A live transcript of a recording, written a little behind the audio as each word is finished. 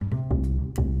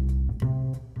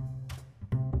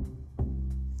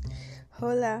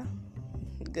Hola,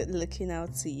 good looking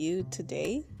out to you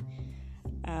today.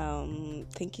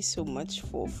 Thank you so much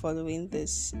for following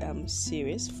this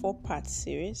series, 4-part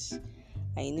series.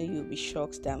 I know you'll be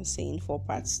shocked that I'm saying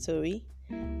 4-part story,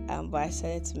 but I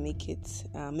decided to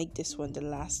make this one the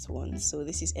last one. So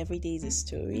this is Every Day is a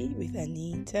Story with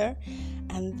Anita,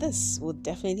 and this will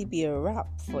definitely be a wrap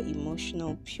for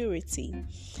emotional purity.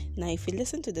 Now, if you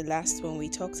listen to the last one, we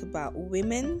talked about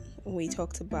women, we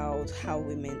talked about how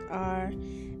women are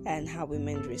and how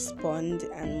women respond,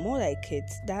 and more like it,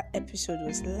 that episode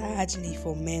was largely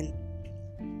for men.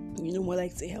 More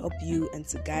like to help you and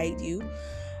to guide you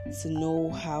to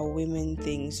know how women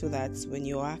think, so that when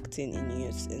you're acting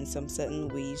in some certain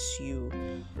ways, you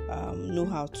know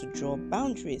how to draw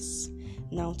boundaries.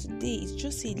 Now today it's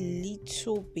just a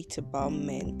little bit about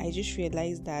men. I just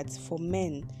realized that for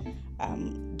men,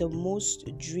 the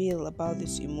most drill about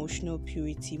this emotional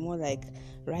purity, more like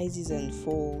rises and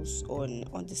falls on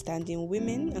understanding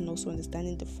women, and also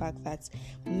understanding the fact that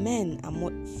men are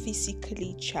more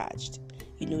physically charged.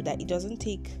 That it doesn't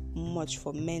take much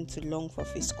for men to long for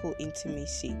physical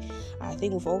intimacy. I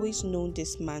think we've always known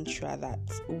this mantra that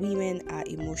women are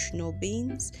emotional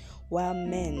beings while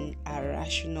men are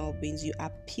rational beings. You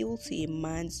appeal to a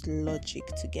man's logic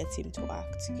to get him to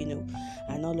act,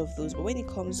 and all of those. But when it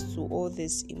comes to all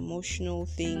these emotional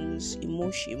things,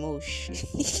 emotion,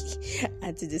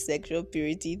 and to the sexual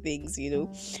purity things,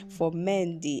 for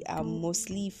men, they are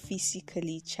mostly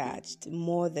physically charged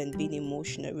more than being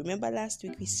emotional. Remember last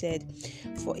week we said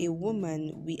for a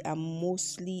woman, we are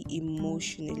mostly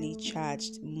emotionally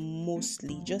charged,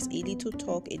 mostly. Just a little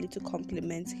talk, a little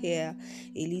compliment here,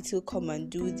 a little come and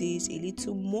do this, a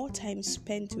little more time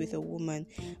spent with a woman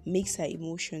makes her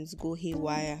emotions go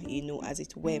haywire, as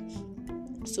it were.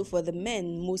 So for the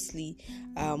men, mostly,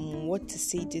 what to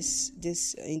say this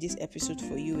in this episode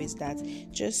for you is that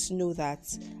just know that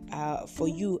for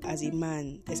you as a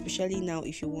man, especially now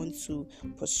if you want to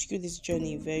pursue this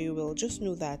journey very well, just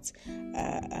know that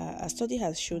a study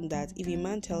has shown that if a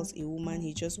man tells a woman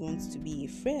he just wants to be a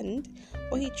friend,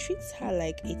 or he treats her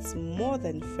like it's more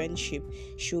than friendship,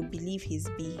 she'll believe his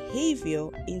behavior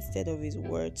instead of his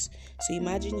words. So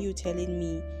imagine you telling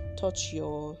me, touch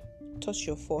your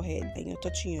forehead, and you're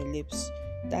touching your lips.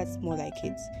 That's more like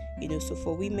it. So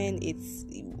for women, it's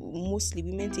mostly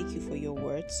women take you for your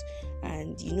words,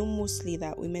 and mostly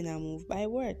that women are moved by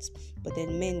words, but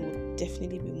then men would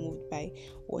definitely be moved by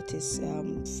what is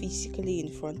physically in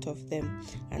front of them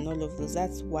and all of those.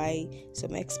 That's why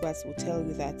some experts will tell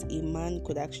you that a man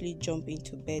could actually jump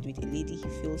into bed with a lady he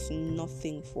feels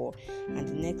nothing for, and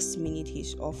the next minute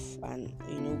he's off and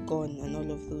gone and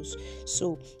all of those.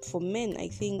 So for men, I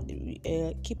think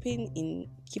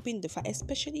keeping the fact,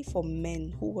 especially for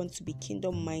men who want to be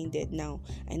kingdom-minded. Now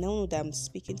I know that I'm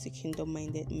speaking to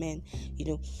kingdom-minded men,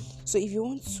 so if you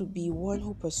want to be one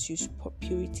who pursues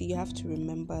purity, you have to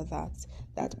remember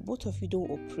that both of you don't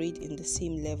operate in the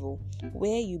same level.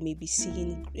 Where you may be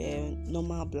seeing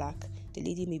normal black, the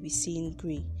lady may be seeing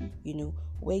grey.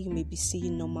 Where you may be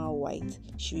seeing normal white,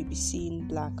 she may be seeing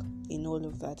black, in all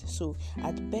of that. So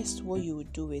at best, what you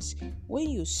would do is, when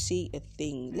you say a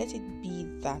thing, let it be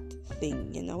that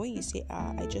thing. When you say,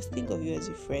 I just think of you as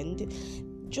a friend,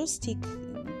 just take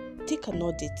an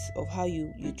audit of how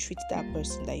you treat that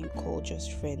person that you call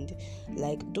just friend.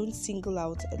 Like, don't single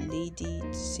out a lady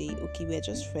to say, okay, we're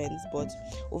just friends, but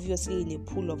obviously in a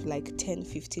pool of like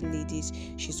 10-15 ladies,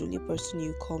 she's the only person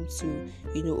you come to,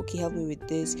 okay, help me with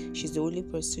this. She's the only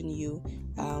person you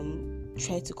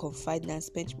try to confide and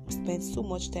spend so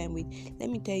much time with. Let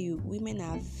me tell you, women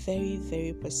are very,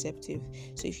 very perceptive.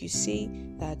 So if you say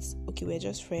that, okay, we're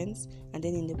just friends, and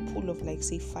then in the pool of like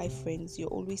say 5 friends, you're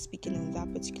always speaking on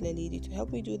that particular lady to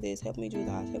help me do this, help me do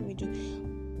that, help me do,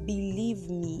 believe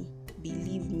me,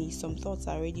 some thoughts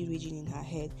are already raging in her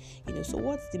head. So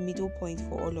what's the middle point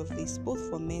for all of this, both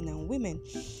for men and women?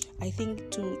 I think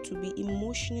to be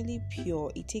emotionally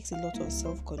pure, it takes a lot of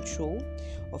self-control.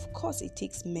 Of course, it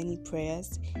takes many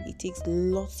prayers. It takes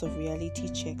lots of reality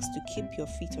checks to keep your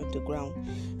feet on the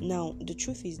ground. Now, the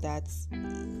truth is that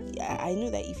I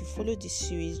know that if you follow this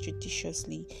series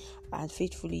judiciously and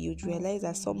faithfully, you'd realize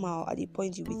that somehow at the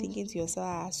point you'll be thinking to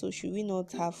yourself, so should we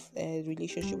not have a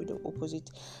relationship with the opposite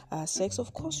sex?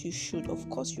 Of course you should. Of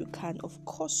course you can. Of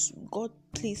course God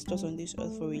placed us on this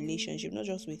earth for a relationship, not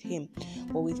just with him,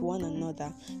 but with one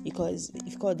another. Because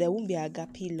if God, there won't be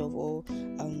agape love or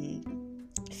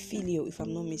filial, if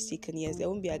I'm not mistaken. Yes, there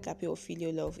won't be agape or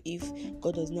filial love if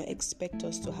God does not expect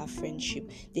us to have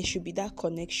friendship. There should be that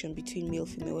connection between male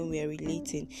and female when we are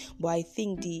relating. But I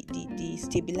think the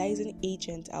stabilizing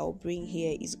agent I'll bring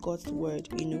here is God's word.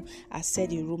 As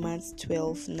said in Romans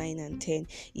 12, 9 and 10,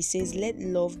 it says, let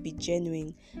love be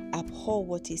genuine, abhor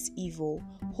what is evil,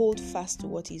 hold fast to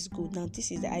what is good. Now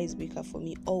this is the icebreaker for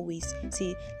me. Always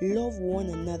say, love one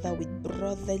another with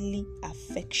brotherly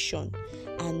affection,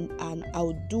 and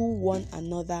outdo one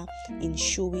another in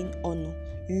showing honor.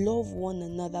 Love one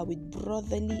another with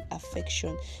brotherly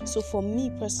affection. So for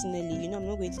me personally, I'm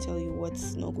not going to tell you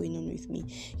what's not going on with me.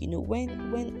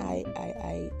 When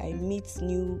I meet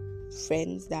new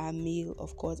friends that are male,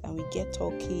 of course, and we get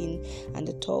talking, and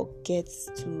the talk gets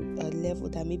to a level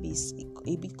that maybe is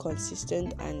a bit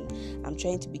consistent, and I'm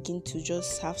trying to begin to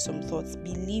just have some thoughts.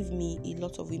 Believe me, a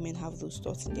lot of women have those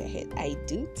thoughts in their head. I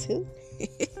do too.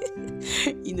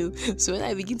 So when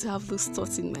I begin to have those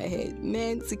thoughts in my head,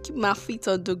 man, to keep my feet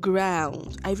on the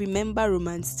ground, I remember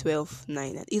Romans 12,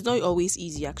 9. It's not always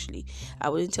easy, actually. I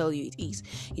wouldn't tell you it is,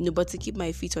 but to keep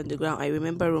my feet on the ground, I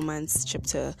remember Romans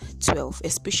chapter 12,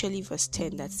 especially verse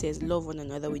 10, that says, love one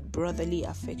another with brotherly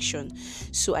affection.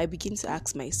 So I begin to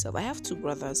ask myself, I have two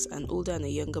brothers, an older and a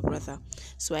younger brother.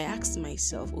 So I asked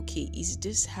myself, okay, is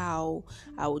this how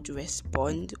I would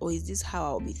respond, or is this how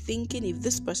I'll be thinking if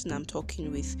this person I'm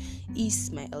talking with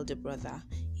is my elder brother,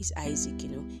 is Isaac?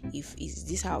 If is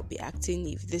this how I'll be acting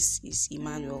if this is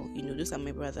Emmanuel? Those are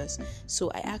my brothers. So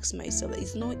I asked myself,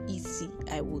 it's not easy.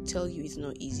 I will tell you it's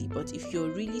not easy, but if you're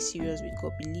really serious with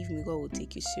God, believe me, God will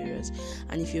take you serious.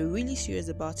 And if you're really serious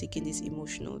about taking this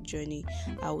emotional journey,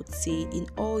 I would say in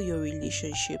all your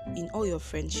relationship, in all your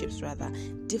friendships rather,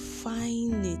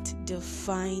 define it.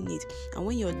 And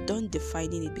when you're done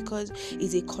defining it, because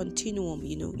it's a continuum,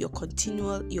 you're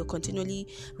continually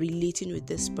relating with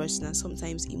this person, and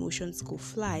sometimes emotions go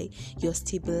fly. Your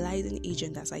stabilizing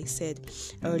agent, as I said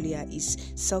earlier,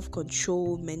 is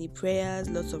self-control, many prayers,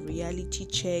 lots of reality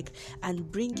check,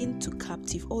 and bringing to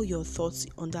captive all your thoughts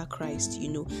under Christ,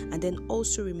 and then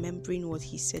also remembering what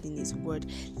he said in his word.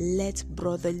 Let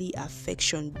brotherly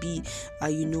affection be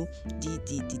the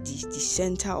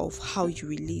center of how you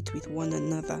relate with one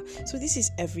another. So this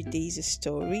is Everyday's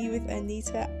Story with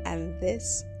Anita, and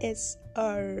this is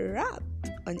a wrap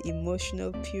on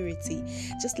emotional purity.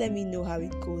 Just let me know how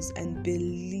it goes, and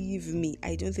believe me,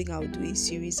 I don't think I'll do a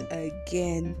series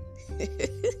again.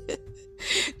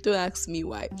 Don't ask me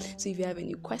why. So if you have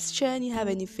any question, you have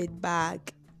any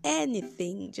feedback,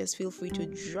 anything, just feel free to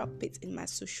drop it in my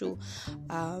social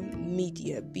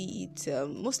media, be it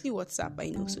mostly WhatsApp, I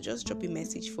know. So just drop a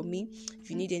message for me if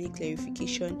you need any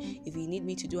clarification, if you need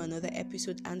me to do another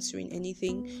episode answering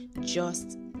anything,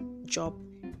 just drop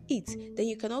it. Then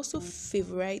you can also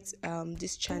favorite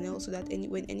this channel so that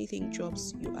when anything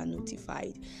drops, you are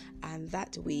notified, and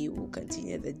that way we'll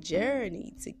continue the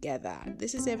journey together.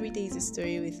 This is Everyday's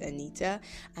Story with Anita,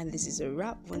 and this is a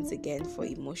wrap once again for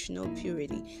emotional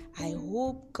purity. I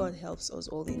hope God helps us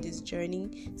all in this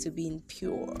journey to being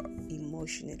pure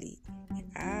emotionally.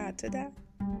 Ta-da!